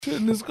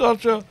in this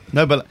culture.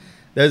 No, but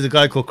there's a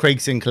guy called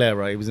Craig Sinclair,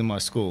 right? He was in my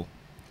school.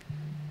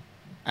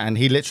 And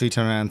he literally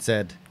turned around and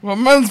said... My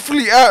man's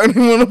fleet out and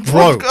him on a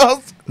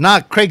podcast. Nah,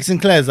 Craig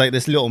Sinclair's like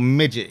this little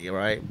midget,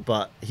 right?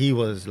 But he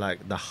was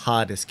like the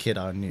hardest kid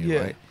I knew,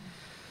 right?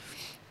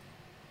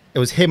 It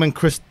was him and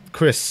Chris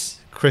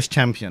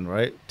Champion,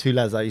 right? Two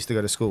lads I used to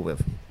go to school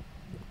with.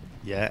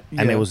 Yeah.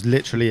 And it was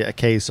literally a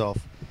case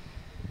of...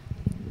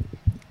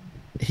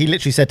 He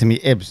literally said to me,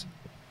 Ibs,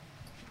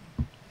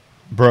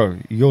 bro,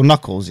 your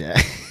knuckles, yeah,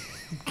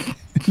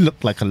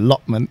 look like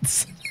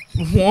allotments.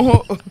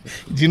 What?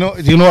 Do you know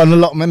what an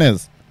allotment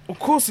is? Of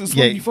course, it's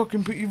when you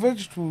fucking put your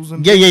vegetables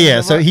and...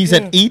 Yeah. So he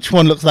said each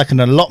one looks like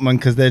an allotment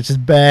because they're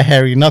just bare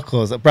hairy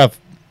knuckles. Bruv,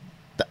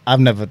 I've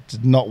never,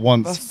 not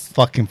once,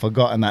 fucking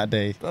forgotten that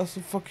day. That's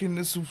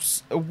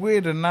it's a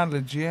weird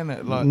analogy, isn't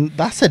it? Like,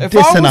 that's a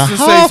diss and a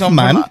half,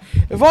 man. Like,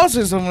 if I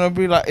say something, I'd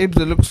be like, Ibs,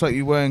 it looks like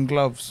you're wearing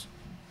gloves.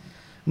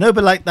 No,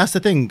 but like, that's the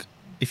thing.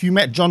 If you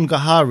met John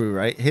Gaharu,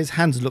 right, his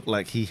hands look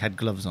like he had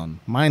gloves on.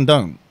 Mine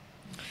don't.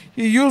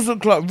 Yeah, yours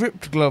look like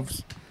ripped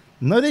gloves.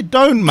 No, they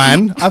don't,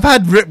 man. I've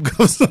had ripped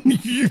gloves on,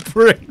 you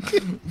prick.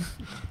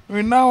 I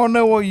mean, now I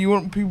know why you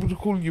want people to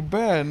call you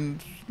bear,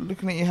 and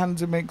looking at your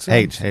hands, it makes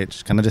sense.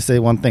 H, can I just say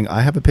one thing?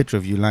 I have a picture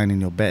of you lying in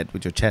your bed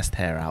with your chest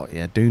hair out,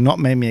 yeah? Do not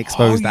make me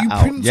expose that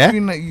out, yeah?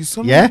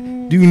 Yeah?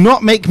 Do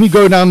not make me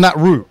go down that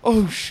route.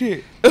 Oh,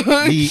 shit.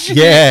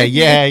 Yeah.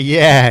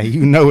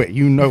 You know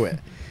it.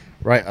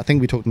 Right, I think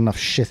we talked enough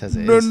shit as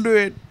it Don't is. do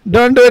it.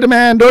 Don't do it,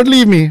 man. Don't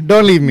leave me.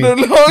 Don't leave me. No,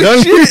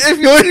 Don't shit. If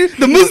you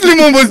the Muslim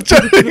one was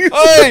joking.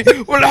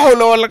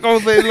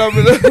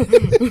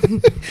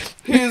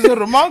 Here's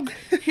a mug.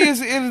 Here's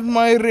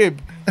my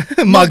rib.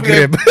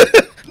 Maghrib.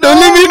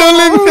 Don't leave me.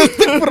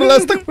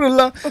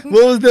 Astaghfirullah.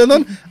 What was the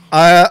other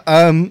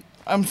one?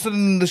 I'm still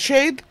in the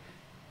shade.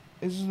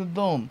 This is the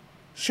dawn.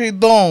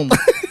 Shaitan.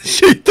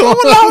 Shaitan.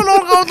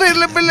 Don't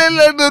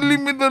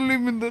leave me.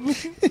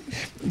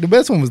 The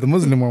best one was the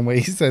Muslim one where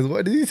he says,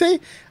 what did he say?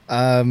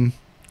 There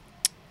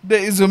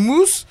is a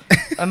moose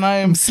and I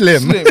am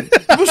slim.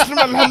 Muslim,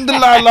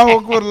 alhamdulillah, Allahu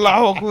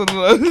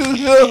Akbar.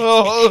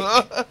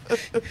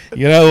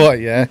 You know what,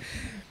 yeah?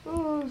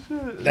 Oh,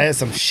 shit. There's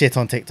some shit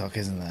on TikTok,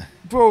 isn't there?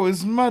 Bro,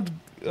 it's mad.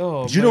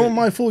 Oh, do you know what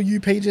my For You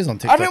page is on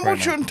TikTok? I didn't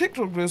watch it on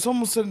TikTok, but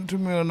someone sent it to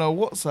me on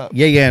WhatsApp.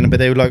 Yeah, but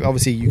they were like,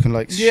 obviously you can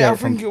like share I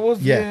think it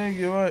was. Yeah,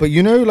 you're right. But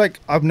you know, like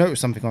I've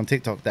noticed something on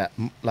TikTok that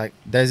like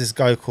there's this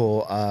guy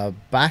called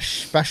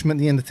Bashment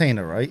the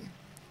Entertainer, right?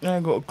 Yeah, I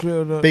got a clue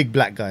of that. Big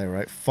black guy,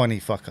 right? Funny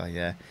fucker,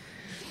 yeah.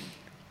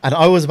 And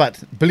I was about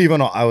to, believe it or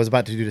not, I was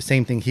about to do the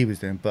same thing he was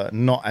doing, but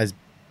not as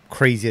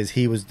crazy as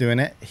he was doing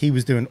it. He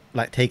was doing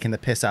like taking the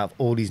piss out of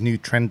all these new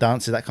trend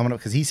dances that coming up,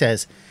 because he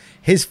says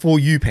his For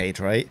You page,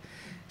 right?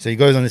 So he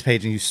goes on this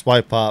page and you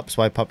swipe up,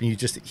 and you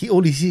just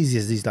all he sees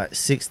is these like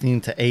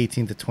 16 to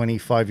 18 to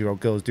 25-year-old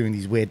girls doing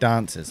these weird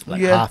dances,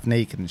 like half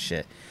naked and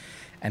shit.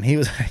 And he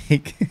was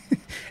like,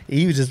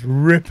 he was just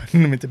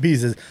ripping them into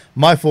pieces.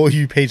 My For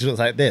You page looks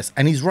like this,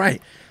 and he's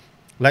right.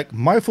 Like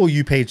my For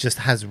You page just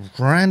has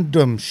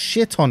random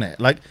shit on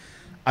it. Like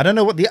I don't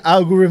know what the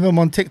algorithm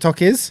on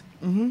TikTok is,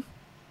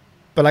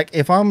 but like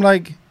if I'm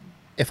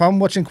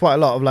watching quite a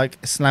lot of like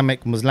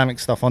Islamic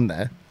stuff on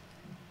there.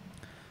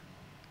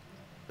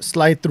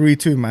 Slide 3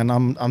 too, man.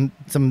 I'm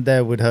some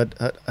there with her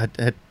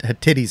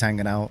titties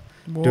hanging out,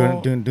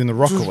 doing the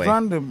rock just away.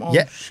 Random. Oh,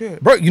 yeah,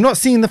 shit. Bro, you're not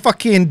seeing the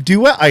fucking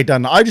duet I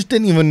done. I just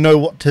didn't even know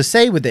what to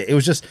say with it. It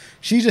was just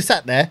she just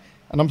sat there,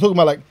 and I'm talking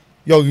about like,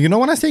 yo, you know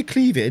when I say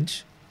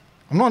cleavage,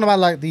 I'm not about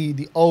like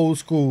the old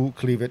school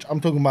cleavage. I'm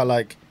talking about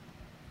like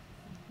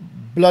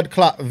blood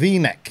clot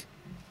V-neck.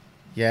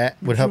 Yeah,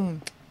 with her.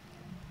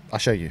 I'll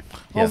show you.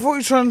 Yeah. I thought you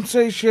were trying to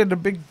say she had a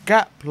big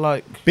gap,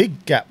 like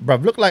big gap, bro.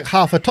 Looked like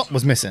half her top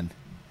was missing.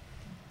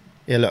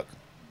 Yeah, look.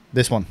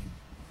 This one.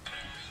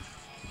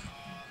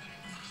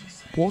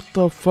 What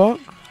the fuck?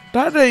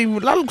 That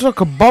looks like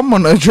a bum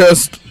on her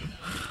chest.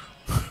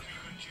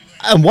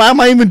 And why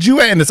am I even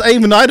duetting this? I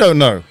don't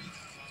know.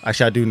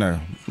 Actually, I do know.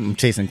 I'm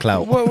chasing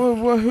clout.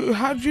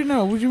 How do you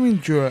know? What do you mean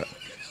duet?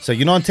 So,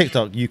 you know on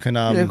TikTok, you can...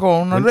 yeah, go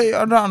on. I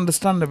don't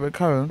understand it, but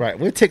carry on. Right,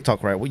 with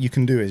TikTok, right, what you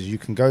can do is you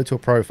can go to a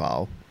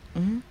profile...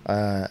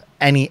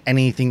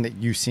 anything that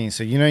you've seen.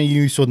 So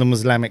you saw the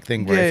Islamic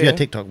thing where if you're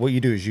TikTok, what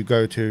you do is you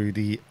go to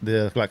the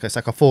like it's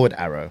like a forward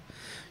arrow.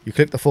 You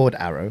click the forward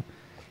arrow,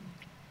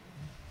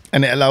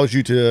 and it allows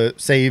you to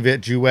save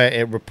it, duet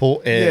it,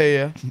 report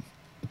it,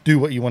 do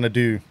what you want to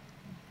do.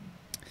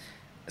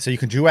 So you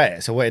can duet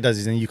it. So what it does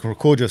is then you can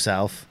record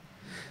yourself,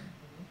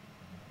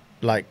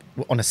 like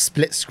on a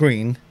split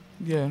screen,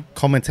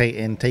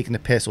 commentating, taking the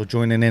piss, or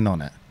joining in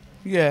on it.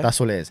 Yeah,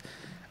 that's all it is.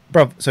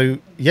 Bro, so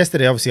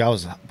yesterday, obviously, I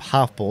was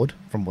half bored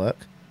from work,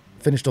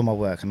 finished all my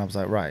work, and I was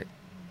like, right,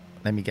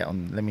 let me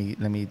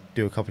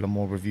do a couple of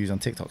more reviews on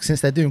TikTok,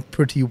 since they're doing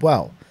pretty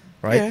well,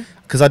 right?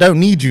 Because I don't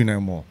need you no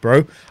more,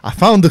 bro. I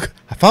found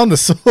the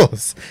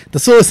source. The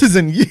source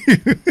isn't you.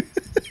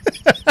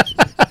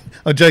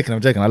 I'm joking.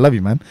 I love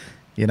you, man.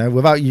 You know,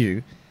 without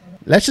you,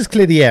 let's just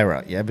clear the air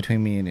out,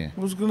 between me and you. I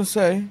was going to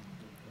say,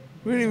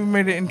 We didn't even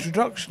make an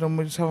introduction and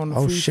we're just having a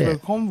Oh, free flow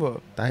shit.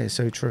 convo. That is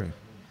so true.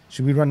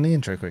 Should we run the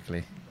intro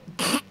quickly?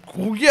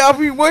 Well, yeah, I've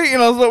been waiting.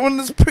 I was like, when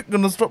this prick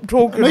gonna stop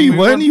talking? No, and you we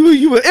weren't. run-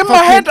 You were. In my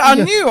head, I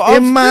knew. I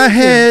In was my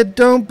thinking. head,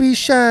 don't be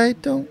shy.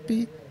 Don't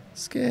be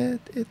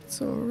scared.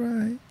 It's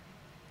alright.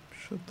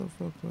 Shut the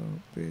fuck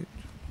up, bitch.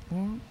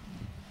 What?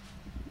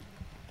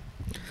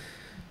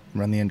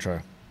 Run the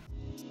intro.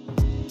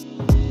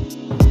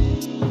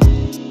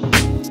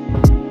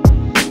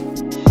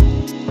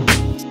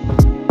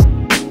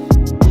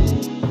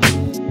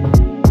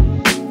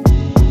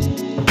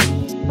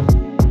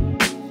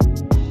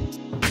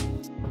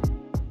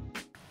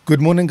 Good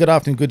morning, good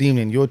afternoon, good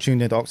evening. You're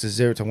tuned in to Oxford's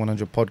 0 to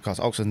 100 podcast,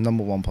 Oxford's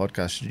 #1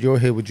 podcast. You're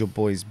here with your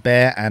boys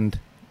Bear and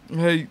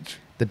H.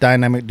 the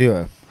dynamic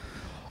duo.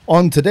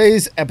 On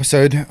today's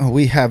episode,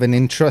 we have an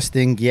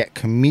interesting yet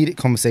comedic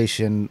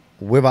conversation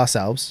with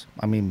ourselves,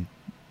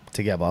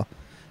 together,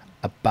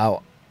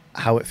 about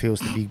how it feels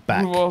to be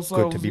back. With ourselves,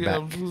 Good to be yeah, back.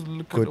 I'm just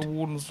look Good. at the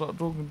wall and start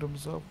talking to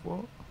myself.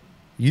 What?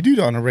 You do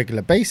that on a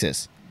regular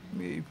basis.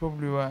 Yeah, you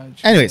probably right.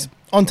 Actually. Anyways,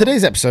 on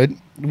today's episode,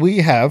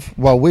 we're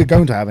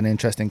going to have an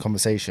interesting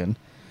conversation.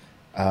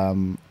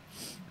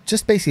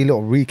 Just basically a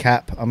little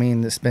recap. I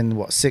mean, it's been,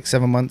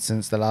 6-7 months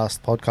since the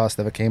last podcast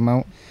ever came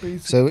out.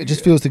 So it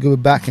just feels to go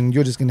back and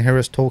you're just going to hear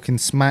us talking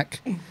smack,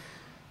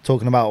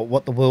 talking about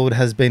what the world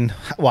has been,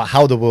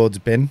 how the world's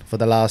been for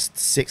the last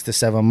 6 to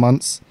 7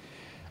 months.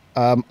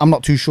 I'm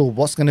not too sure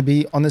what's going to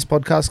be on this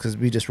podcast because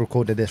we just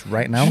recorded this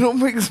right now. You know what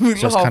makes me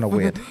So it's laugh? kind of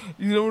weird.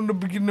 You know, when the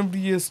beginning of the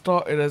year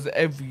started, as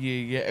every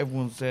year, yeah,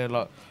 everyone's there,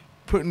 like,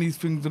 putting these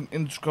things on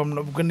Instagram,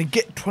 like, we're going to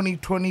get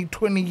 2020,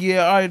 20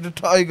 year, Eye of the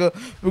Tiger,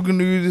 we're going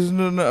to do this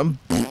and that,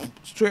 and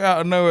straight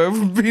out of nowhere,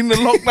 everyone's been in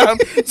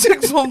lockdown,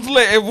 6 months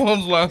later,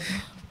 everyone's like,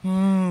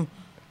 I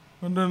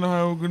don't know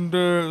how we're going to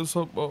do it. It's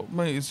like, oh,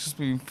 mate, it's just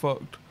been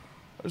fucked.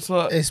 It's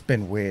like, It's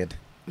been weird.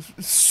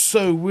 it's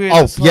so weird.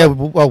 Oh, It's yeah,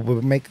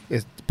 like,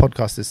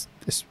 podcast is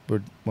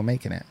we're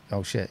making it.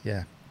 Oh, shit,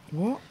 yeah.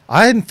 what?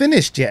 I hadn't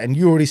finished yet and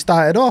you already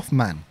started off,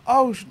 man.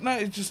 Oh, no,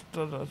 it's just,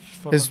 I just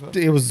felt like that.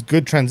 It was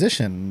good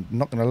transition,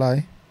 not going to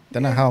lie.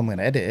 Don't know Yeah. how I'm going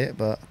to edit it,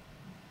 but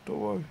Don't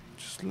worry,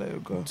 just let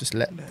it go. just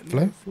let it Let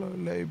flow. it flow,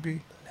 let it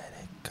be. Let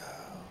it go.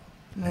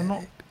 No,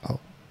 not. Oh.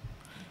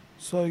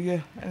 So yeah.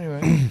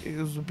 Anyway, it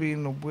was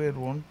being a weird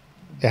one.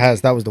 It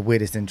has. That was the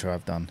weirdest intro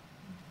I've done.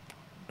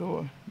 Don't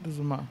worry,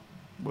 doesn't matter.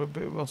 We're a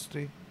bit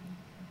rusty.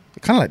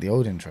 Kind of like the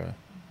old intro.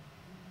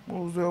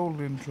 What was the old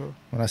intro?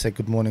 When I said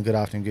good morning, good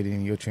afternoon, good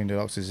evening, you're tuned to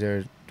Oxford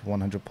 0 to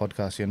 100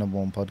 podcast, your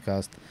 #1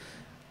 podcast.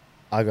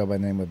 I go by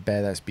the name of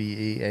Bear, that's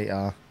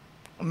Bear.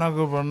 And I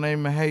go by the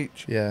name of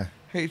H. Yeah.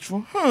 H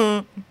for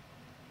huh?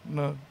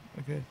 No.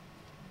 Okay.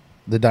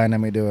 The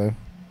dynamic duo.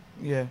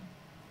 Yeah.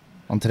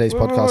 On today's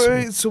Wait, podcast.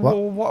 wait. So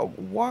What?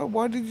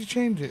 why did you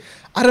change it?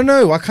 I don't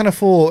know. I kind of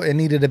thought it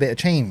needed a bit of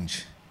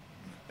change.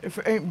 If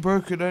it ain't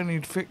broke, it don't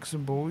need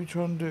fixing. But what are you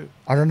trying to do?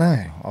 I don't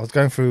know. I was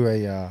going through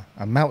a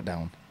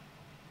meltdown.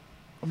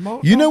 A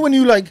meltdown? You know when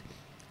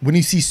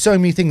you see so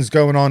many things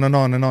going on and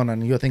on and on,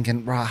 and you're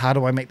thinking, right, how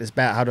do I make this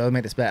better? How do I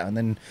make this better? And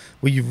then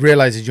what you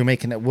realize is you're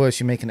making it worse.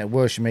 You're making it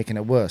worse. You're making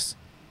it worse.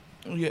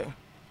 Yeah.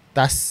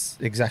 That's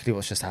exactly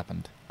what's just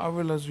happened. I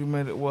realised you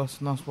made it worse,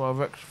 and that's why I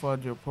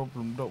rectified your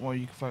problem. Don't worry,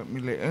 you can thank me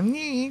later.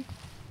 Nee.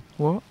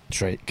 What?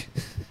 Drake.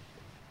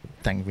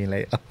 Thank me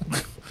later.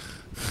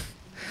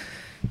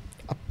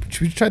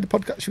 Should we try the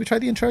podcast? Should we try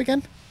the intro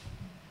again?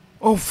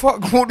 Oh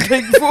fuck! What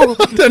take 4?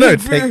 I don't know.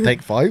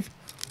 Take 5.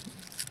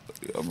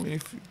 I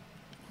mean,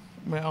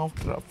 mate,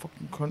 after that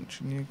fucking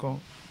crunching, you go.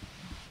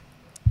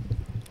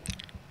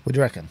 What do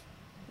you reckon?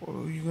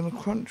 Well, you're gonna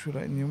crunch with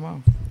that in your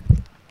mouth.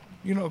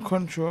 You're not a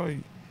cruncher, are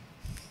you?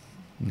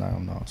 No,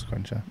 I'm not a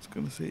scruncher. It's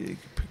gonna say you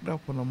picked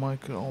up on a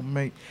mic, and oh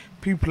mate,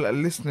 people that are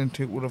listening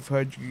to it would have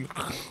heard you.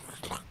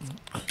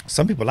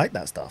 Some people like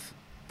that stuff.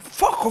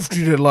 Fuck off!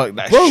 You didn't like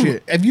that Bro,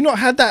 shit. have you not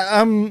had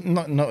that?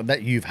 Not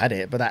that you've had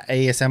it, but that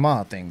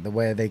ASMR thing, the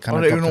where they I kind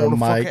don't of even drop know to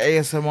what a the fuck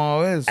mic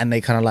ASMR is. and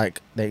they kind of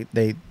like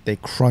they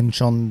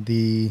crunch on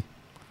the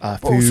Bro,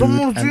 food.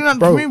 someone was and doing that to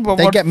bro, me, bro.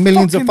 they I'd get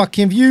millions of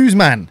fucking views,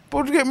 man.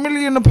 But to get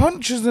million of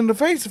punches in the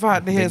face if I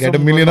had to hear They get a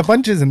something million like of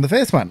punches in the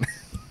face, man.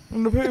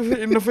 in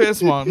the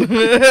face, man. You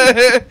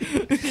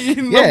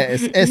know? Yeah,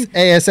 it's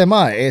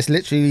ASMR. It's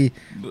literally.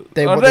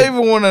 I don't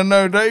even want to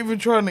know. Don't even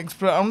try and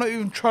explain. I'm not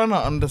even trying to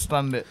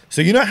understand it.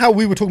 So you know how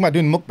we were talking about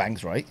doing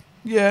mukbangs, right?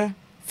 Yeah.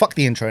 Fuck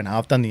the intro now.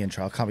 I've done the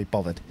intro. I can't be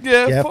bothered.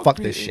 Yeah. Yeah, fuck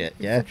me. this shit,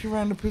 yeah. Fuck you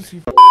around the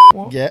pussy.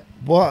 What? Yeah.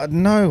 What?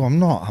 No, I'm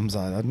not, Hamza.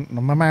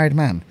 I'm a married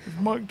man. It's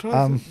Mike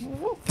Tyson.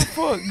 What the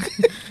fuck?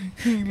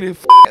 You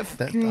live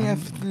That- you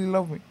absolutely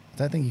love me. I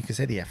don't think you can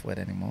say the F word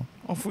anymore.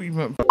 I thought you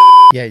meant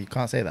Yeah, you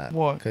can't say that.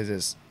 Why? Because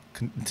it's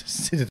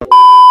considered.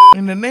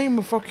 in the name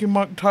of fucking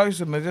Mike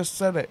Tyson. I just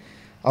said it.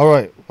 All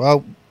right.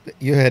 Well,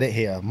 you heard it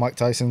here. Mike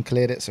Tyson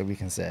cleared it, so we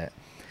can say it.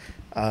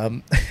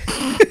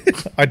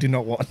 I do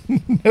not want.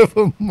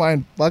 Never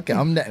mind. Fuck it.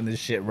 I'm letting this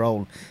shit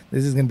roll.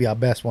 This is gonna be our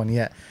best one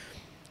yet.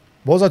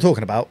 What was I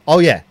talking about? Oh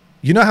yeah.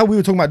 You know how we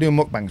were talking about doing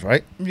mukbangs,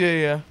 right?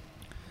 Yeah.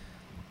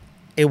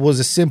 It was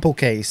a simple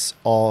case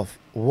of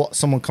what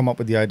someone come up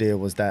with the idea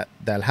was that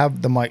they'll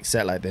have the mic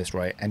set like this,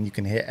 right? And you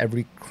can hear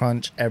every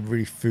crunch,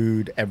 every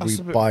food, every That's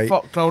a bit bite.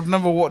 fucked. I would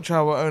never watch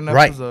our own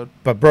Right. episode.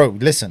 But bro,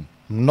 listen,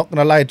 I'm not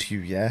gonna lie to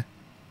you, yeah?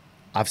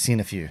 I've seen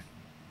a few.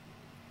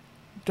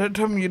 Don't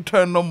tell me you're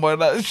turned on by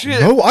that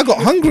shit. No, I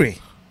got hungry.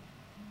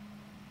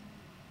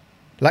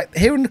 Like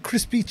hearing the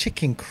crispy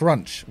chicken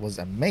crunch was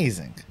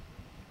amazing.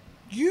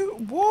 You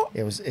what?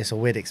 It's a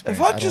weird experience.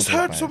 If I don't just talk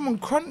heard about it. someone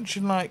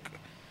crunching, like,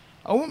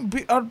 I wouldn't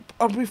be.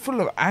 I'd be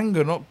full of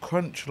anger, not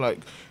crunch. Like,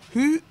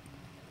 who?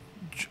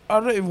 I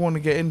don't even want to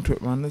get into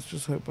it, man. Let's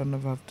just hope I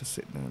never have to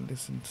sit there and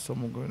listen to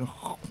someone going.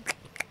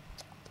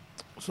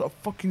 So I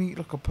fucking eat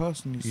like a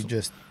person. you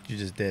just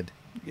did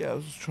Yeah, I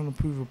was just trying to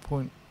prove a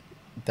point.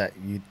 that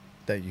you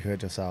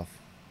heard yourself.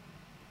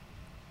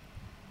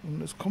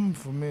 And it's coming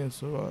from me,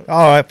 it's alright.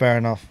 All right, fair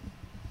enough.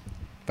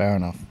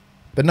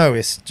 But no,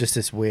 it's just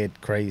this weird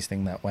craze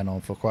thing that went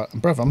on for quite.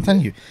 And brother, I'm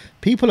telling you,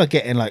 people are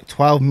getting like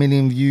 12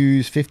 million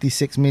views,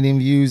 56 million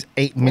views,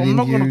 8 million I'm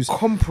not views. gonna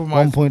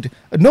compromise. 1.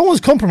 No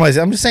one's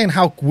compromising. I'm just saying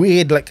how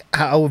weird, like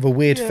how of a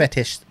weird Yeah.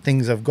 fetish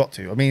things have got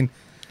to. I mean,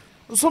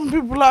 Some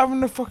people are having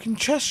their fucking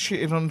chest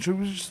shitted on. Should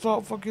we just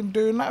start fucking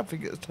doing that if it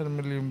gets 10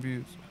 million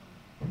views?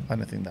 I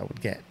don't think that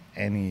would get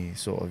any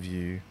sort of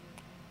view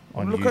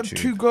on Look YouTube. at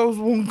 2 girls,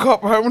 1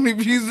 cup. How many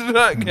views did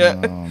that get?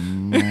 Oh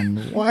man,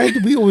 why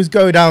do we always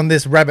go down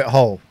this rabbit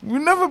hole? We've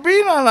never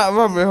been on that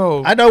rabbit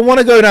hole. I don't want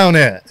to go down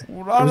it.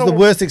 Well, It was the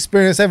worst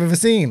experience I've ever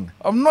seen.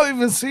 I'm not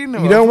even seeing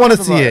it. You don't I've want to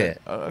heard see about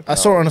it. Okay. I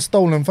saw it on a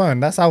stolen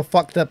phone. That's how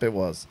fucked up it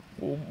was.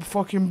 Well,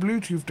 fucking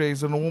Bluetooth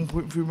days on a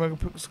 1.3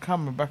 megapixel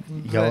camera back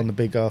in the Yeah, day. on the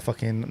big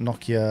fucking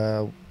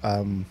Nokia.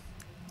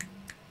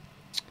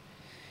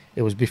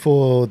 It was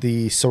before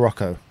the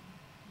Sirocco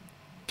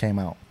came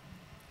out.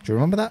 Do you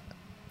remember that?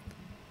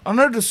 I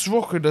know the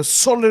Sirocco, the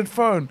solid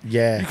phone. You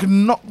Yeah.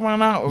 can knock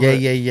man out of Yeah,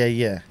 it.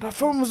 yeah. That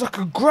phone was like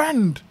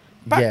 $1,000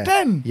 back Yeah.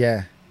 then.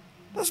 Yeah.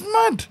 That's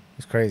mad.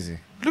 It's crazy.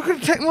 Look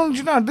at the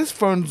technology now. This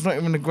phone's not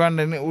even $1,000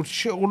 and it would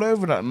shit all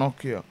over that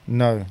Nokia.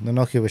 No, the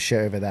Nokia was shit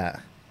over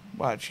that.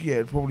 Well, actually, yeah,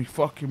 it'd probably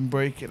fucking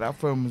break it. That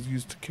phone was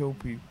used to kill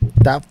people.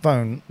 That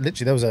phone,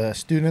 literally, there was a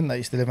student that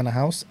used to live in a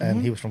house, and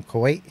Mhm. he was from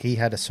Kuwait. He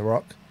had a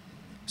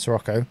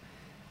Sirocco,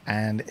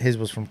 and his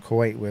was from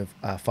Kuwait with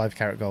 5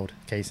 karat gold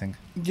casing.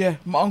 Yeah,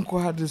 my uncle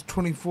had his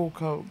 24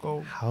 karat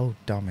gold. How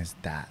dumb is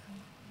that?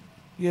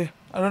 Yeah,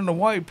 I don't know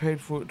why he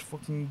paid for it to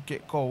fucking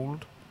get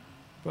gold,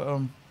 but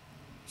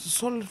it's a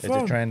solid It's a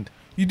phone. trend.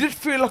 You did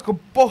feel like a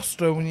boss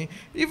though when you.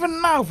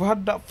 Even now, if I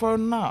had that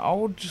phone now, I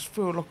would just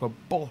feel like a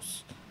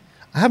boss.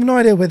 I have no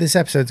idea where this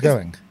episode's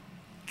going.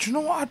 Do you know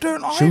what? I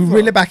don't either. Should we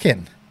reel it back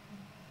in?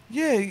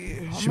 Yeah,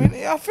 I Should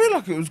mean, I feel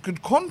like it was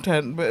good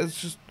content, but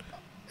it's just.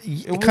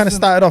 It kind of wasn't-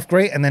 started off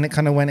great, and then it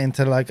kind of went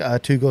into like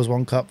 2 girls,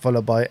 1 cup,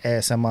 followed by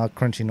ASMR,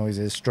 crunchy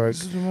noises, stroke.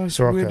 This is the most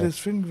Sirocco.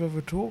 weirdest thing we've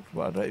ever talked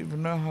about. I don't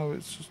even know how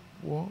it's just.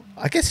 What?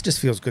 I guess it just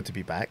feels good to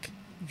be back.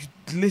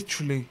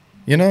 Literally.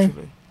 You know,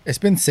 Literally. it's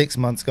been 6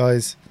 months,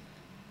 guys.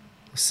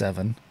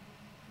 7.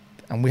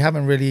 And we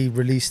haven't really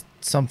released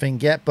something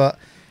yet, but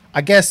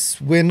I guess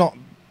we're not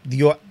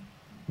your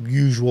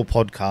usual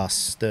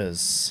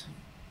podcasters.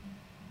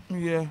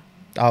 Yeah.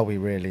 Are we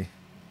really?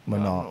 We're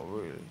No, not. Not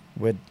really.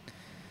 We're.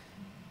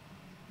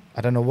 I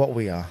don't know what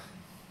we are.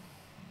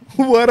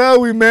 What are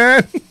we,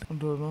 man? I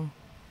don't know.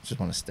 Just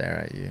want to stare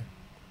at you.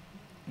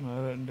 No,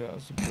 I don't do that.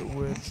 It's a bit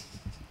weird.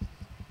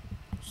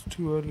 It's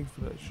too early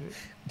for that shit.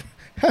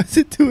 How's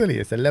it too early?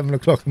 It's 11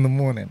 o'clock in the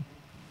morning.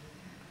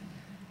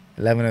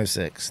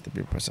 11:06 to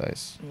be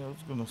precise. Yeah, I was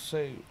gonna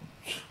say.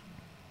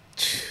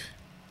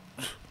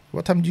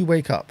 What time do you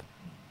wake up?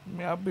 I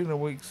mean, I've been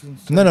awake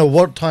since. No.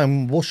 What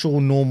time? What's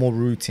your normal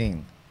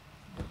routine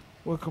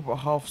Woke up at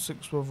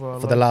 6:30 whether I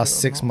for the like last it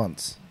or 6 not.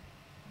 months?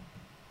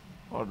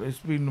 Oh, it's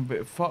been a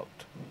bit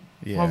fucked.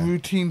 Yeah. My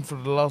routine for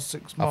the last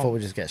 6 I months. thought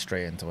we'd just get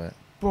straight into it.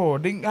 Bro,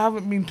 I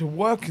haven't been to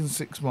work in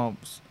 6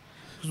 months.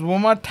 Because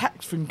when my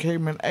tax thing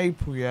came in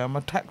April, yeah, my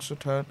tax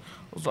return,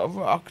 I was like,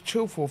 I could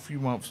chill for a few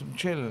months. I'm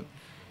chilling.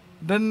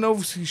 Then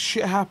obviously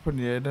shit happened,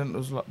 yeah. Then it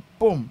was like,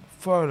 boom,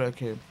 furlough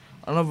came.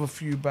 Another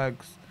few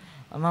bags.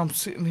 And I'm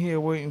sitting here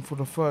waiting for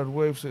the third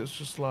wave. So it's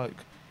just like,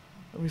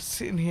 I'm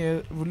sitting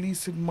here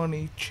releasing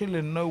money,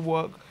 chilling, no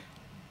work.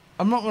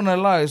 I'm not going to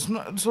lie. It's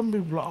not. Some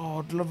people are like, oh,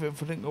 I'd love it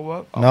if I didn't go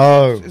work. Oh,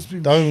 No, it's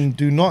been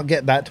do not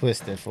get that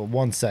twisted for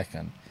 1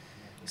 second.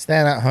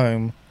 Staying at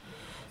home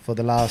for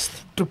the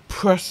last.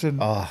 depressing.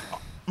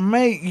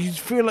 Mate, you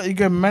feel like you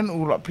go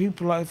mental. Like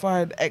people, like if I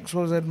had X,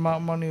 Y, Z amount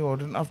of money or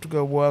didn't have to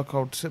go work, I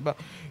would sit back.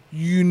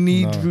 You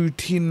need No.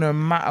 routine no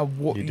matter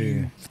what You you,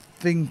 do.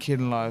 think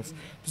in life.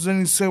 There's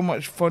only so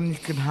much fun you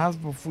can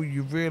have before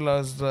you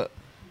realise that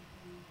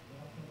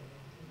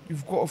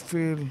you've got to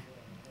feel.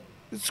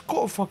 It's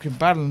got to fucking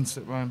balance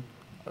it, man.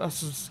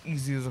 That's as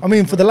easy as I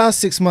mean, for the last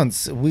 6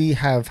 months, we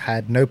have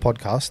had no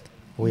podcast.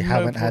 We No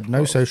haven't had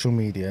no podcast. social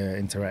media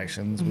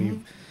interactions.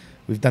 Mhm.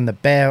 We've done the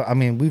bare. I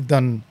mean, we've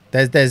done.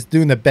 There's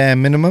doing the bare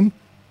minimum,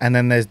 and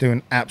then there's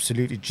doing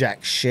absolutely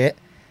jack shit.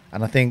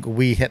 And I think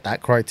we hit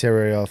that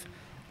criteria of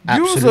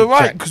You was Absolute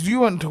alright check. because you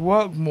went to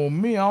work more.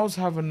 Me, I was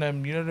having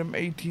them, you know, them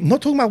 18. I'm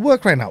not talking about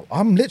work right now.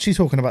 I'm literally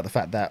talking about the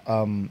fact that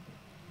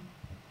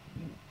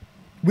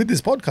with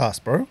this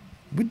podcast, bro,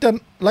 we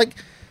done like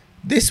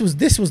this was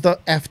the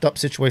effed up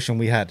situation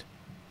we had.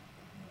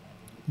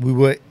 We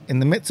were in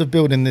the midst of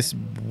building this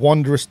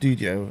wondrous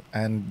studio,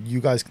 and you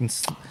guys can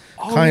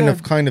kind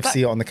of that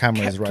see it on the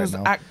cameras kept right us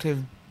now.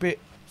 active bits.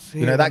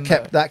 You know, that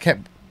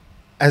kept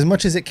as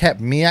much as it kept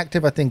me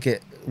active. I think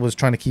it was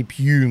trying to keep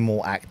you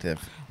more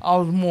active. I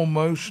was more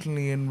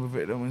emotionally in with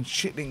it, and when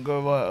shit didn't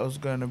go right, I was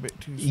going a bit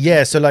too.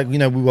 Yeah, so like, you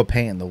know, we were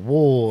painting the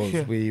walls,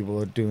 Yeah. we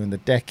were doing the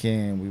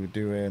decking, we were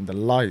doing the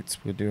lights,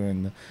 we were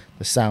doing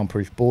the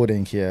soundproof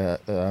boarding here,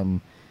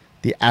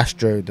 the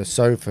Astro, the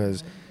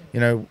sofas. You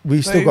know,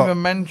 we've still Don't got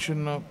even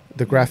mention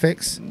the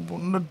graphics.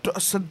 I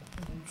said,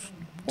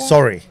 what?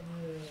 Sorry,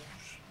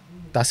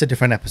 that's a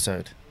different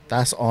episode.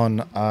 That's on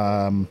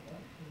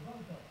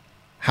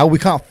how we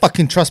can't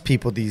fucking trust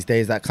people these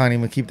days that can't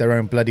even keep their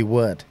own bloody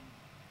word.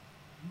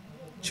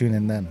 Tune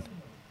in then.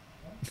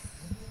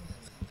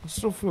 I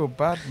still feel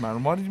bad,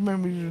 man. Why did you make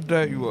me do the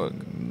dirty work?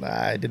 Nah,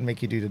 I didn't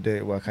make you do the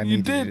dirty work. I You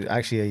needed did. to do.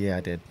 Actually, yeah,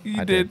 I did.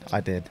 You I did.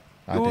 I did.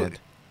 I You- did.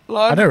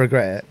 Like, I don't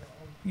regret it.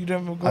 You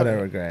don't regret I don't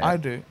it? regret it. I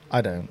do.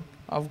 I don't.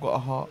 I've got a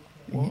heart.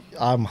 What?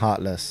 I'm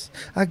heartless.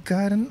 I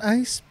got an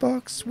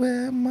icebox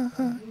where my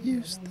heart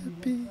used to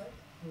be.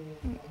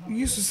 You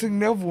used to sing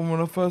the other one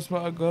when I first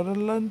met. I got a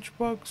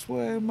lunchbox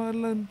where my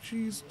lunch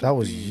used to That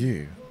was be.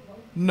 you.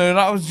 No,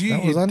 that was you.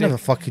 That was, you I never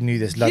dick. fucking knew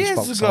this lunchbox Years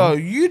ago,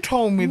 song. you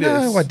told me this.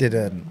 No, I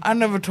didn't. I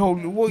never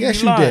told you. What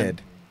Yes, you you lying?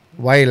 did.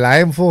 Why are you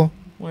lying for?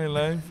 Why you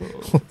lying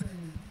for?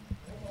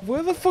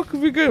 Where the fuck are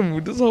we going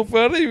with this whole thing?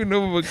 I don't even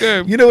know where we're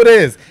going. You know what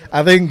it is?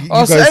 I think you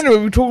Oh, so guys... anyway,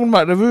 we're talking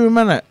about the room,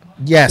 innit?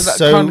 Yes, So that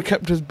so kind of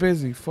kept us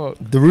busy. Fuck.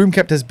 the room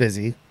kept us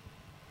busy.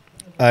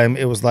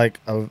 It was like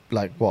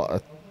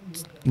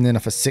near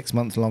enough a 6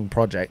 month long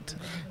project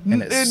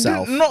in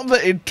itself. Not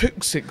that it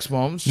took 6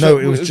 months. No,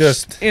 it was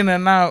just in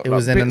and out. it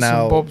was like in and bits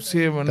out. bobs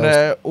here and There was-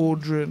 there,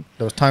 ordering.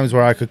 There was times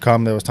where I could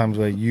come. There was times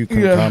where you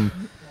couldn't Yeah. come.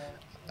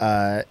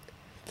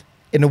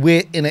 In a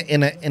weird, in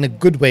a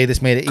good way,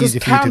 this made it Because easy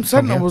for you to town come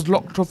centre here. was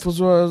locked off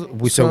as well.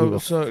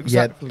 So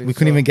exactly. Yeah, we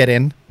couldn't even get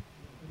in.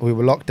 We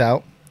were locked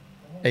out.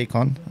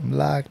 Akon, I'm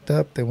locked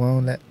up. They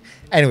won't let.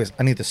 Anyways,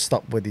 I need to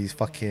stop with these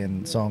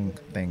fucking song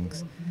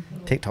things.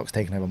 TikTok's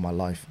taking over my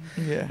life.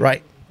 Yeah.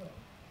 Right.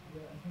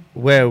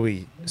 Where are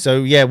we?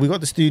 So yeah, we got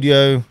the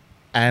studio,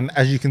 and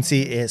as you can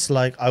see, it's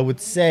like I would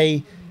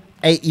say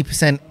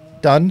 80%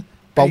 done.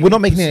 But we're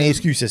not making any 80%.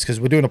 excuses because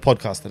we're doing a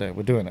podcast today.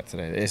 We're doing it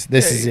today. This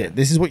is Yeah. it.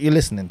 This is what you're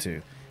listening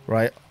to,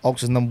 right?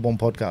 Oxford's #1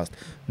 podcast.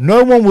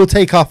 No one will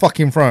take our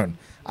fucking throne.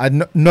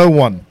 No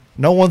one.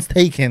 No one's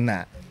taking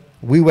that.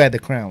 We wear the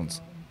crowns.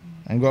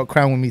 I ain't got a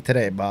crown with me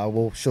today, but I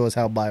will sure as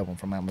hell buy one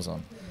from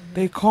Amazon.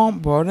 They can't,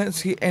 bro. I don't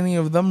see any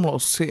of them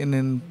lot sitting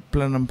in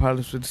Blenheim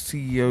Palace with the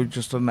CEO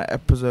just on that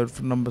episode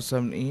for number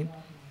 17.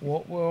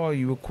 What? Where are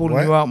you? We're calling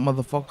What? you out,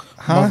 motherfucker.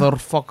 Huh?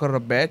 Motherfucker, a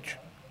bitch.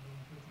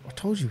 I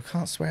told you we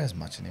can't swear as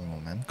much anymore,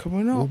 man. Can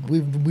we not?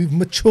 We've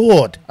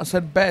matured. I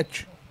said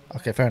bitch.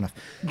 Okay, fair enough.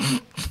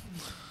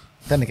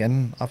 Then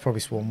again, I've probably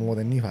sworn more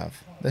than you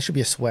have. There should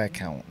be a swear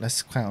count.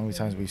 Let's count how many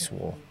times we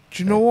swore.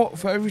 Do you know what?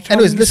 For every time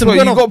Anyways, you listen, swear,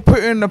 we're you not- got to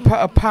put in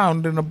a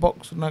pound in a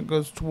box, and that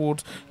goes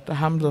towards the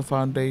Hamza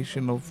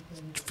Foundation of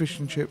fish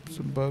and chips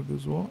and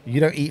burgers. What? You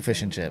don't eat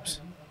fish and chips.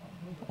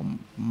 I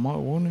might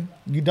want it.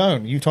 You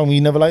don't. You told me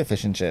you never liked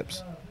fish and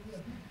chips.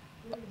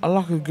 I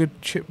like a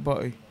good chip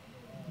butty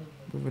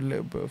with a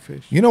little bit of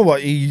fish. You know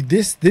what?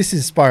 This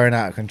is spiraling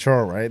out of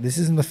control, right? This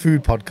isn't the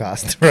food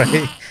podcast,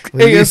 right?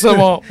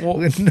 ASMR.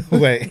 What? No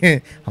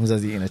way.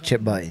 Hamza's eating a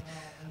chip bite.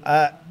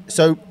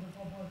 So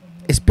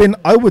it's been,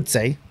 I would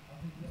say,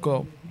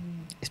 Go.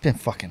 it's been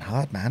fucking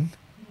hard, man.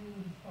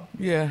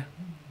 Yeah.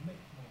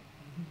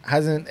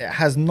 It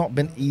has not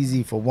been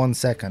easy for 1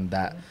 second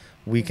that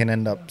we can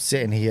end up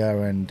sitting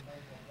here and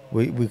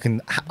we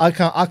can. I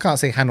can't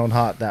say hand on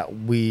heart that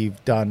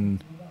we've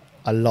done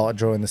a lot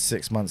during the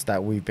 6 months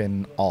that we've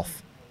been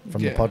off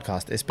from the Yeah.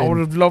 podcast. It's I would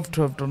been have loved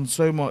to have done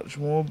so much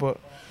more, but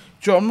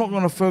Joe, I'm not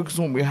going to focus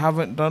on what we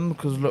haven't done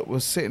because look, we're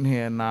sitting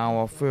here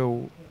now. I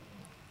feel,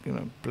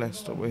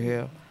 blessed that we're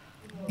here.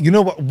 you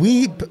know what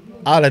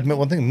I'll admit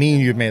one thing. Me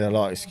and you've made a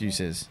lot of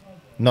excuses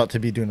not to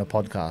be doing a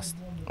podcast.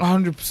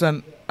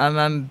 100%. And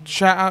then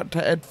shout out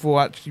to Ed for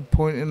actually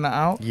pointing that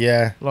out.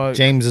 Yeah, Like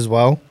James as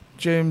well.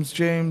 James.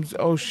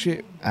 Oh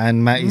shit.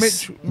 And Matty,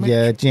 Mitch,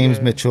 yeah, James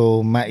yeah.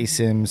 Mitchell, Matty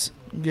Sims.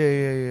 Yeah.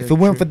 If it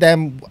weren't for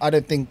them, I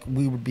don't think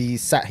we would be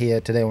sat here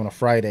today on a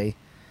Friday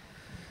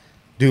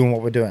doing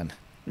what we're doing.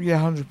 Yeah,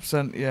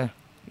 100%. Yeah.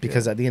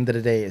 Because at the end of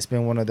the day, it's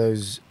been one of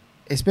those.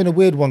 It's been a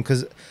weird one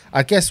because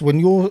I guess when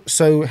you're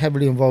so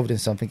heavily involved in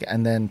something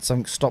and then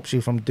something stops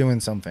you from doing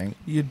something.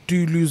 You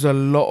do lose a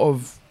lot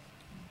of.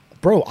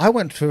 Bro, I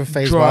went through a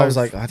phase where I was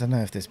Drive. like, I don't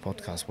know if this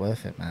podcast's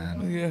worth it, man.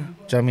 Do you Yeah. know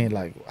what I mean?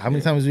 Like, how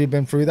many times have we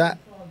been through that?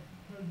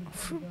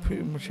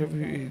 Pretty much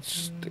every.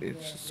 It's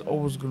just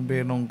always going to be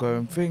an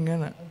ongoing thing,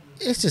 isn't it?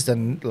 It's just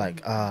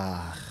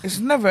It's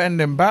never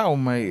ending battle,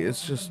 mate.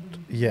 It's just.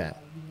 yeah,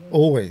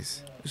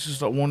 always. It's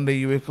just like one day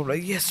you wake up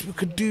like, yes, we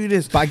could do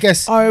this. But I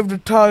guess Eye of the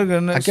Tiger,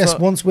 and I it's guess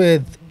like, once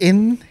we're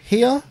in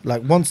here,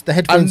 like once the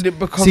headphones, and it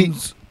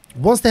becomes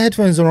once the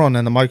headphones are on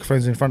and the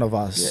microphone's in front of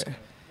us, yeah,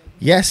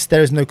 yes,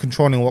 there is no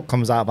controlling what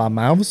comes out of our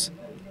mouths,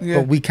 yeah.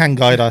 but we can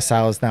guide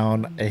ourselves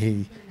down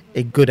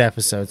a good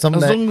episode. As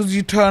long as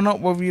you turn up,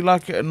 whether you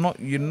like it or not,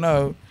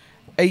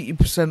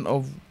 80%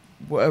 of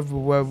where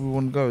we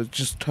want to go is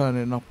just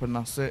turning up, and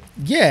that's it.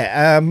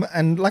 Yeah,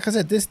 and like I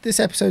said, this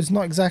episode's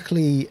not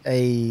exactly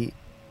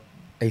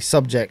a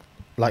subject.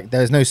 Like,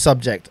 there's no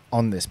subject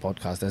on this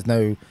podcast.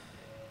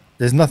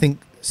 There's nothing.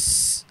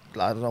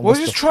 I don't know, We're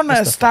just trying to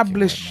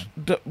establish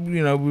that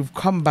we've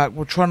come back.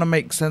 We're trying to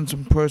make sense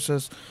and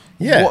process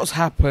what's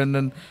happened,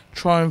 and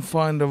try and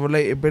find a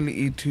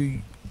relatability to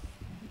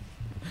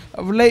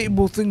a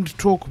relatable thing to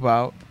talk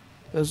about.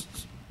 There's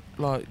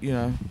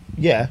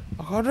Yeah.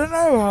 I don't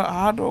know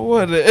how to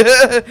word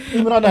it.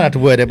 Even I don't know how to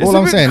word it, but all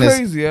I'm saying is,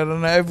 crazy. I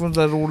don't know. Everyone's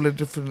had all the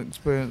different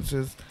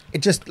experiences.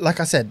 it just, like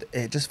I said,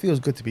 it just feels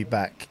good to be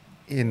back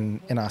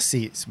in our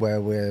seats where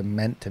we're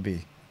meant to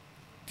be.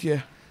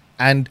 Yeah.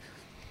 And,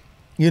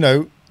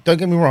 don't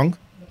get me wrong,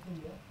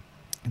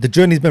 the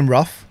journey's been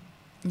rough.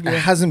 Yeah. It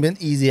hasn't been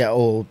easy at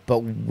all, but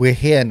we're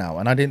here now.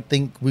 And I didn't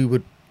think we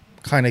would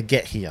kind of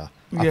get here.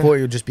 I Yeah. thought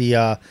it would just be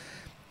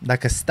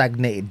like a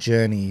stagnated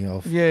journey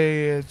of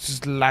Yeah. It's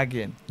just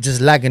lagging.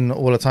 just lagging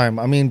all the time.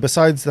 I mean,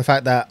 besides the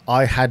fact that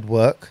I had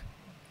work,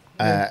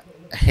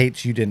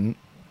 H, you didn't,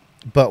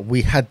 but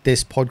we had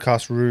this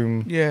podcast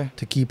room Yeah.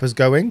 to keep us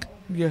going.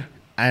 Yeah.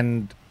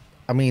 And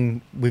I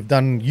mean, you've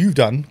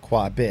done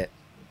quite a bit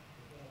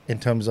in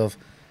terms of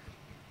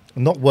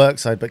not work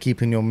side, but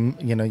keeping your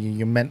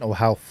mental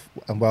health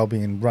and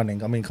well-being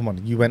running. I mean, come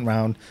on, you went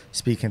round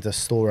speaking to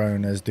store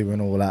owners,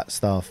 doing all that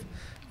stuff,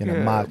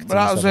 marketing. But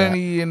that and was stuff like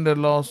only in the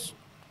last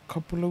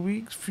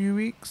few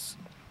weeks.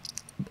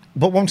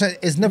 But what I'm saying,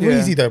 it's never Yeah.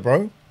 easy though,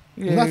 bro.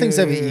 Yeah, Nothing's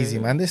yeah, ever yeah, easy,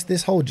 yeah. man.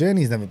 This whole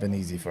journey's never been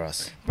easy for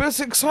us. But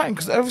it's exciting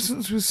because ever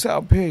since we set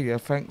up here,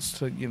 thanks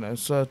to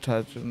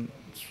Surtaj and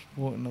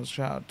supporting us,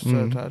 shout out to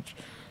Surtaj,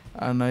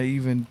 and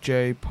even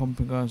Jay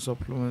pumping our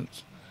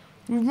supplements.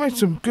 We've made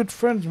some good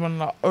friends, man,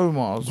 like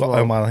Omar as Got well.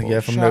 Omar, yeah,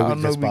 from Shout No out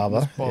Weakness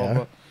Barber,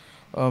 yeah.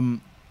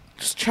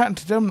 Just chatting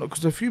to them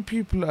because a few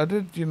people I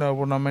did,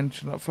 when I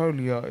mentioned that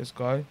Foley artist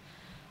guy,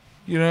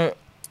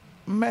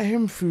 met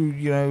him through,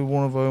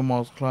 one of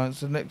Omar's clients.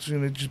 The next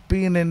thing, just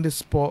being in this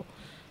spot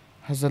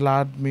has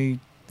allowed me,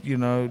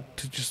 to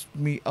just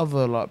meet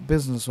other like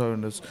business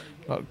owners,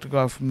 like the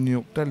guy from New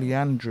York Delhi,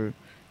 Andrew.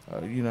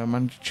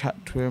 Managed to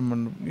chat to him,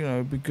 and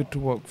it'd be good to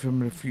work with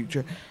him in the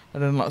future.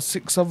 And then like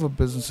 6 other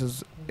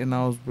businesses in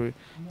Aylesbury.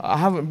 I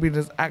haven't been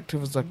as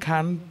active as I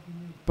can,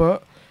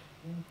 but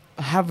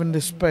having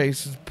this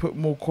space has put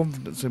more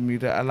confidence in me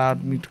that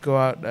allowed me to go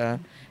out there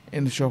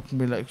in the shop and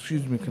be like,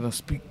 excuse me, can I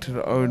speak to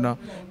the owner?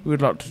 We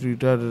would like to do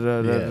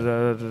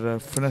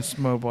finesse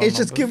mobile. It's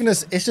just giving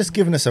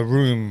us a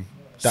room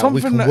that something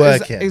we can that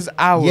work in. is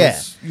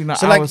ours,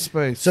 So our like,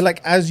 space. So like,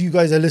 as you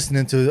guys are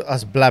listening to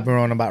us blabber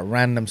on about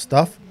random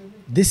stuff,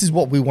 this is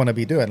what we want to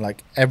be doing.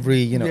 Like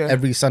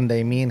every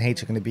Sunday, me and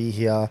H are going to be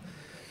here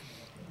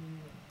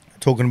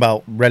talking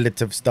about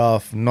relative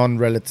stuff,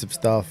 non-relative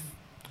stuff.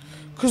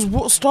 Because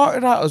what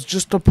started out as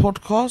just a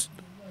podcast,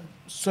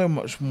 so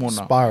much more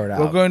now. Spiraled out.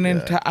 We're going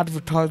into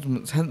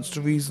advertisements, hence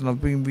the reason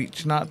I've been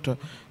reaching out to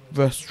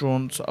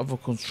restaurants, other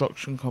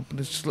construction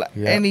companies, just like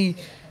any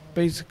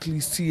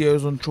basically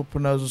CEOs,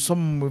 entrepreneurs, or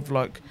someone with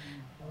like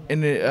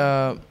in it,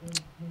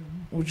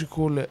 what do you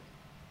call it?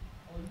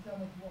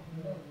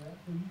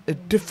 A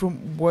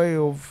different way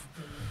of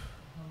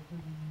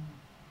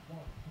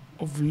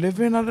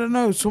living. I don't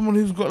know. Someone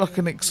who's got like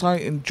an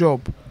exciting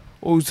job,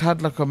 or who's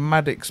had like a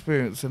mad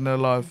experience in their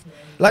life.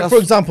 Like, for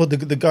example,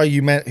 the guy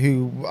you met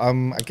who,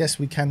 I guess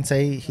we can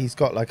say he's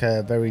got like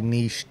a very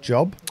niche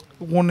job.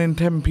 1 in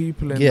 10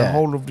 people in the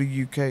whole of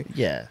the UK.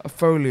 Yeah. A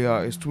Foley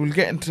artist. We'll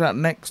get into that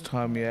next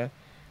time,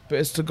 But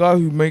it's the guy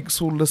who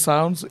makes all the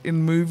sounds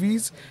in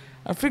movies.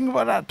 And think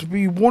about that, to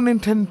be 1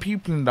 in 10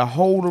 people in the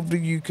whole of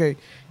the UK.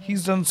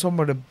 He's done some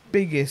of the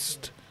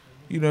biggest,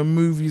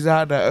 movies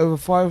out there. Over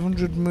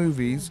 500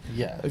 movies.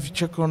 Yeah. If you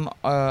check on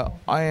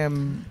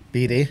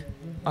BD.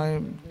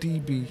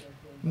 IMDb,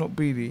 not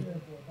BD,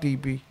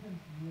 DB.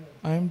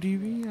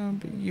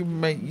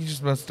 IMDb? You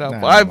just messed up.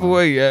 Nah, But either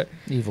way,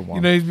 Either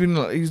one.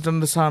 He's done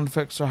the sound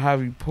effects for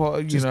Harry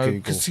Potter,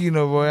 Google.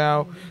 Casino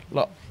Royale,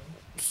 like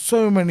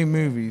so many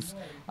movies.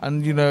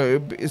 And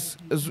it's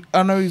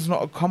I know he's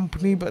not a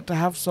company, but to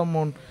have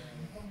someone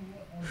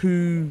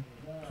who's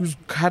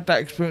had that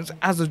experience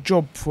as a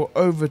job for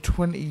over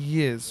 20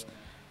 years,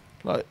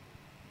 like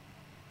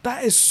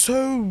that is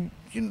so.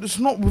 It's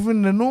not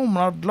within the norm.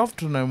 I'd love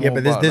to know more. Yeah,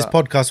 but this that.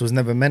 podcast was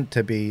never meant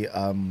to be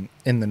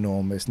in the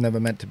norm. It's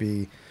never meant to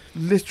be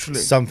Literally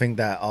something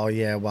that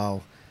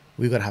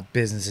we got to have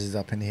businesses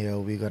up in here.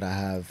 We got to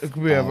have. It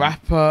could be a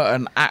rapper,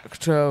 an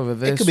actor, or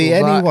this. It could be or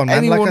anyone,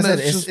 that. man. Like I Anyone said,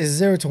 that's it's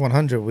 0 to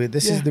 100.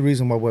 This is the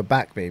reason why we're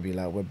back, baby.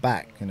 Like, we're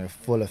back,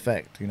 full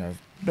effect.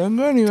 Don't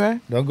go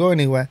anywhere. Don't go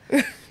anywhere.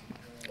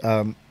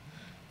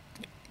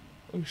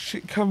 Oh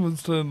shit,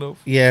 camera's turned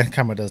off. Yeah,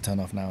 camera does turn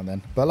off now and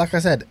then. But like I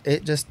said,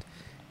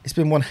 it's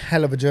been one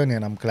hell of a journey,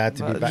 and I'm glad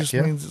to be back just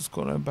here. means it's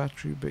got no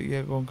battery, but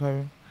yeah, go on, carry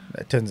on.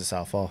 It turns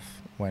itself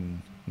off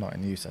when not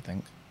in use, I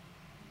think.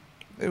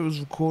 It was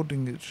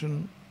recording, it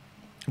shouldn't.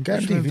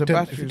 Guarantee means if you the turn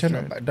battery's it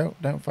drained. back,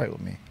 don't fight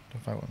with me.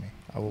 Don't fight with me.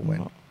 I will win.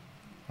 No,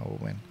 I will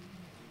win.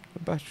 the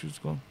battery's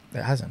gone.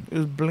 It hasn't. It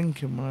was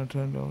blinking when I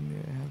turned it on,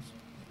 yeah, it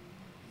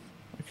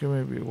has. Okay,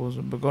 maybe it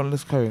wasn't, but go on,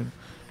 let's carry on.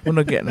 We're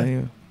not getting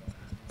anywhere.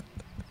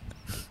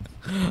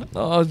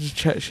 No, I'll just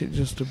chat shit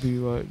just to be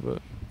right,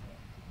 but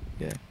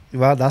yeah.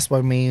 Well, that's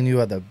why me and you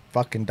are the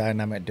fucking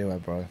dynamic duo,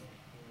 bro.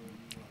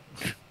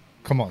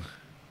 Come on.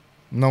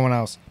 No one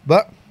else.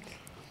 But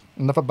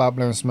enough about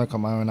blowing smoke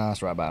on my own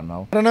ass right about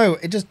now. I don't know.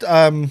 It just,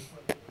 I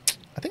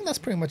think that's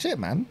pretty much it,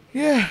 man.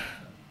 Yeah.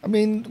 I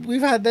mean,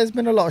 there's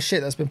been a lot of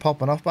shit that's been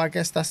popping off, but I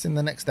guess that's in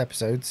the next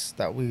episodes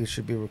that we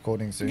should be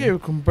recording soon. Yeah, we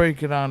can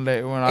break it down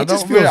later on. It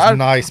just feels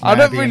nice, man. I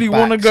don't being really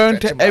back, want to go into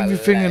stretching my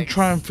everything and legs.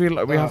 try and feel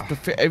like we have to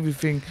fit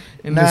everything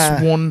in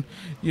this one.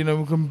 You know,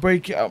 we can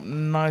break it up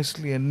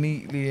nicely and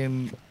neatly.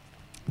 And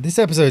This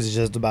episode is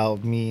just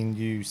about me and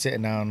you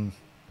sitting down,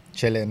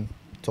 chilling,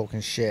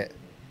 talking shit.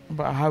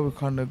 about how we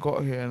kind of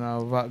got here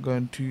now without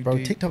going too Bro,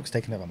 deep. TikTok's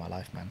taking over my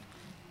life, man.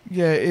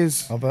 Yeah, it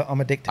is.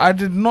 I'm addicted. I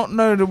did not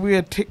know that we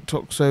had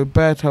TikTok, so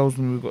Bear tells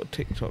me we've got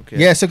TikTok.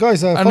 Yeah, so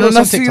guys, and follow then us I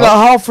on see TikTok.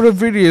 like half of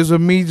the videos of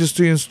me just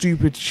doing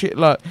stupid shit,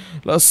 like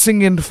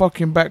singing the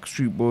fucking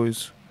Backstreet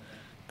Boys.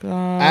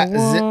 at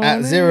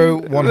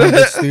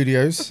 0100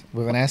 Studios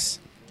with an S.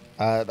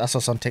 That's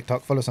us on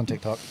TikTok. Follow us on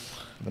TikTok.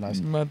 Be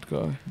nice. Mad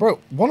guy. Bro,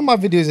 one of my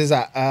videos is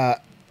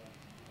at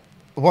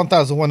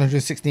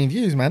 1,116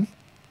 views, man.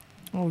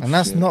 Oh, And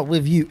that's shit. not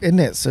with you in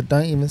it, so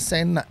don't even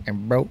say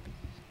nothing, bro.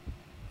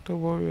 Don't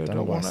worry, I Don't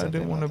know why I I said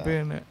didn't it want to like be that.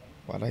 in it.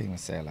 Why don't even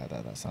say it like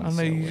that? That I sounds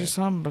know so you weird. just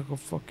sound like a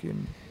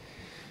fucking.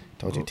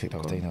 Told you Oh,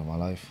 TikTok's God. taking over my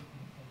life.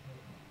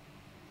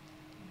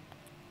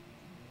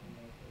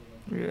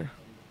 Yeah.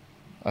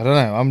 I don't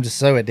know. I'm just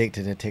so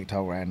addicted to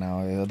TikTok right now.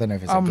 I don't know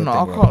if it's a I'm good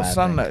not. thing I or a can't bad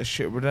stand thing. that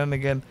shit. But then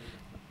again,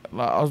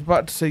 like I was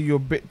about to say you're a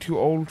bit too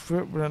old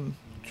for it, but then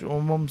my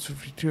mum's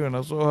 52 and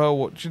I saw her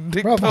watching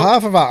Bro, TikTok.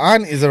 half of our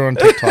aunties are on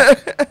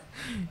TikTok.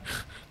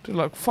 They're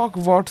like, fuck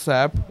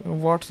WhatsApp.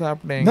 And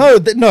WhatsApp name. No.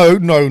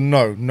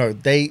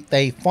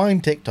 They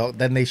find TikTok,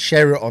 then they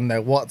share it on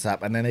their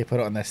WhatsApp, and then they put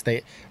it on their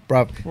state.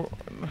 Bro,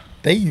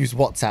 they use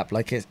WhatsApp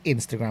like it's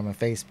Instagram and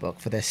Facebook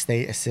for their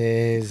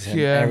statuses and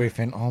Yeah.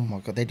 everything. Oh my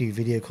god, they do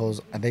video calls,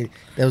 and there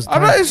was I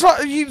know times- it's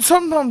like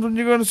sometimes when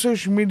you go on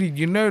social media,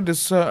 you know there's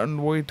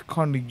certain way to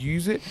kind of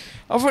use it.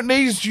 I think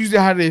they just use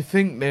it how they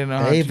think they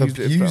know they've how to use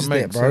it. If that abused it,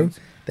 makes bro. sense.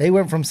 They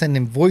went from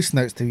sending voice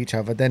notes to each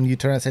other, then you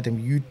turn and say to them,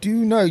 "You do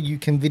know you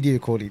can video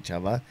call each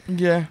other."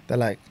 Yeah. They're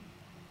like,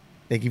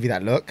 they give you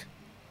that look,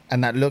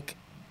 and that look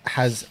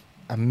has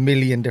a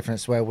million different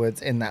swear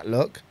words in that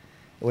look,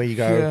 where you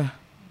go, Yeah.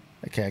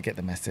 "Okay, I get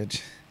the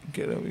message."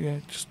 Get it. Yeah.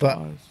 Just But-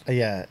 the eyes.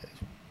 Yeah,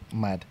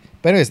 mad.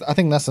 But anyways, I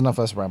think that's enough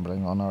of us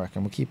rambling on. I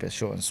reckon we'll keep it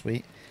short and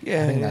sweet.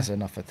 Yeah. I think yeah. that's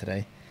enough for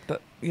today.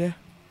 Yeah.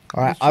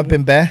 All right, Literally. I've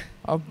been Bear.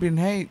 I've been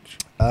H.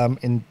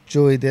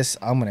 Enjoy this.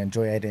 I'm gonna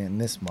enjoy editing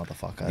this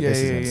motherfucker. Yeah, This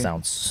is yeah, gonna yeah.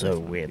 sound so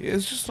weird.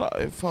 It's just like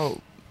it felt.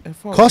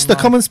 Costa,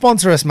 nice. come and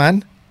sponsor us,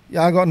 man.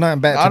 Yeah, I got nothing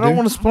better to I do. don't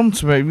want to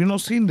sponsor, mate. If you've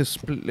not seen the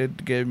split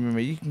lid game,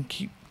 mate, you can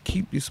keep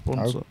your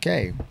sponsor.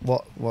 Okay,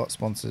 what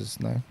sponsors?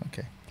 No,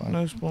 okay, fine.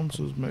 No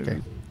sponsors, mate.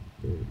 Okay.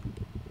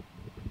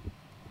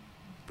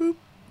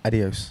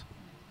 Adios,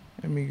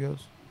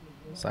 Amigos.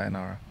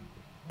 sayonara.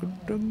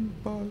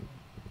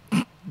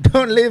 Bye.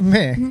 Don't leave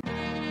me.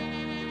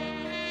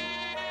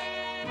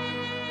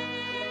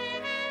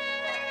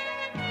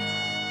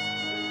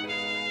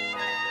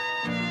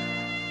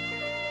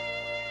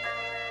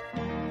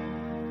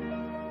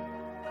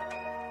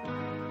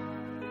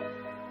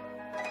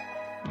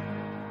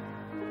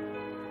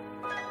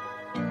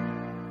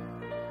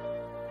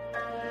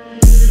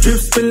 Drip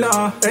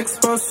spiller,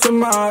 ex-boss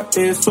swimmer,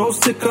 so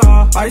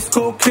sicker, ice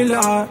cold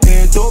killer,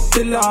 dope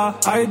dealer,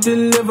 I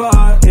deliver,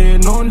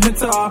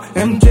 non-hitter,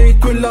 MJ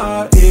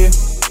Quilla,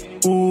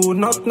 ooh,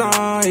 not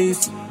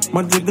nice.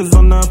 My jiggers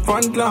on the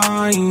front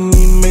line,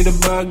 made a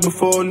bag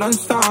before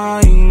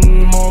lunchtime,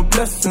 more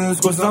blessings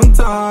cause I'm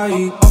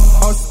tight.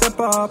 I'll step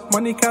up,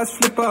 money cash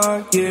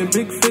flipper, yeah,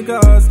 big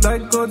figures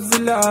like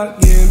Godzilla,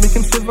 yeah, make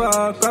him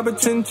shiver, grab a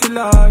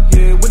chinchilla,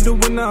 yeah, with the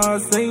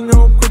winners, ain't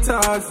no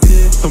quitters,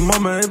 yeah. So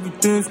mama,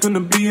 everything's gonna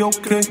be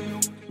okay.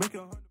 Make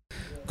it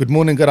Good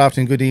morning, good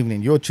afternoon, good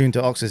evening. You're tuned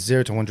to Ox's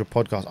 0 to 100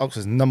 podcast,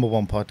 Ox's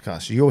 #1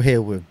 podcast. You're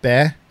here with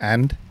Bear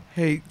and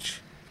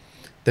H.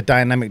 the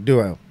dynamic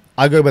duo.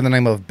 I go by the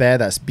name of Bear,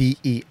 that's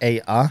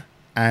BEAR,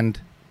 and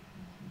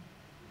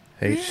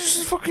You H.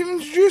 just fucking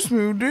introduced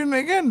me. We're doing it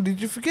again. Did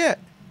you forget?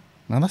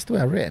 No, that's the way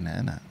I've written it,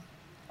 isn't it?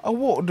 I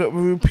what? That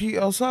we repeat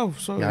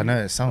ourselves. Sorry. Yeah, I know,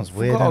 it sounds I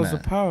weird, forgot I was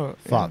isn't the it? parrot.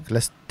 Fuck,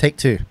 let's take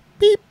two.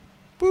 Beep.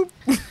 Boop.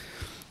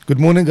 Good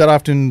morning, good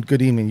afternoon,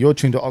 good evening. You're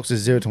tuned to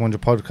Ox's 0 to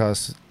 100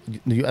 podcast.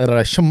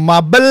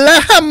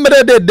 Alhamdulillah,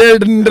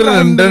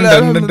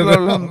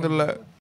 alhamdulillah.